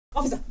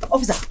Officer,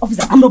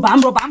 I'm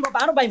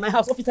robber in my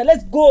house. Officer,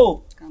 let's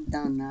go. Calm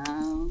down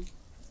now.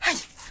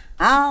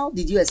 How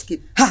did you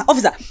escape?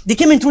 Officer, they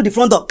came in through the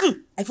front door.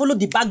 I followed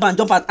the back door and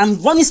jumped out. I'm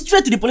running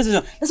straight to the police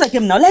station. That's why I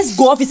came now. Let's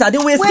go, officer.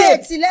 Then we escape.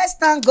 Wait, see, let's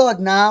thank God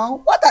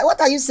now.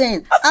 What are you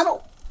saying?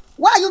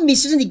 Why are you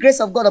misusing the grace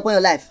of God upon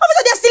your life?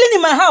 Officer, they're stealing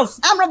in my house.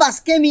 Armed robbers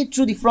came in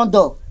through the front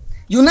door.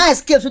 You now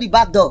escape through the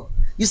back door.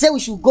 You say we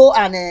should go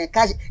and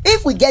catch.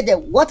 If we get there,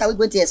 what are we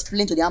going to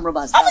explain to the armed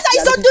robbers? Officer,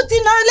 it's not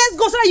duty now. Let's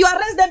go so that you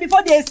arrest them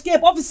before they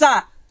escape,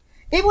 officer.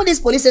 Even this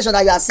police station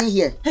that you are seeing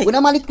here, we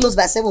normally close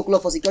by 7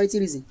 o'clock for security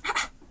reason.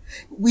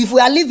 If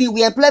we are leaving,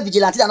 we employ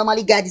vigilantes that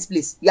normally guide this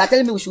place. You are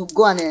telling me we should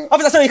go and...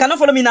 Officer, so you cannot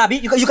follow me now,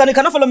 you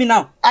cannot follow me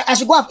now. I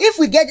should go and... If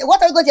we get...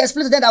 What are we going to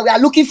explain to them that we are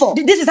looking for?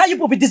 This is how you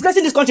people be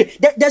disgracing this country.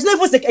 There's no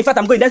even... In fact,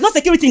 I'm going. There's no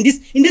security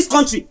in this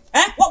country.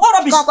 Eh? What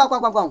rubbish?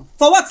 Come.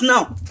 For what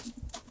now?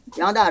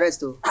 You're under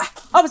arrest, though.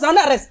 Officer,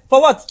 under arrest? For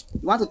what?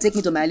 You want to take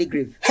me to my early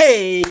grave?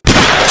 Hey!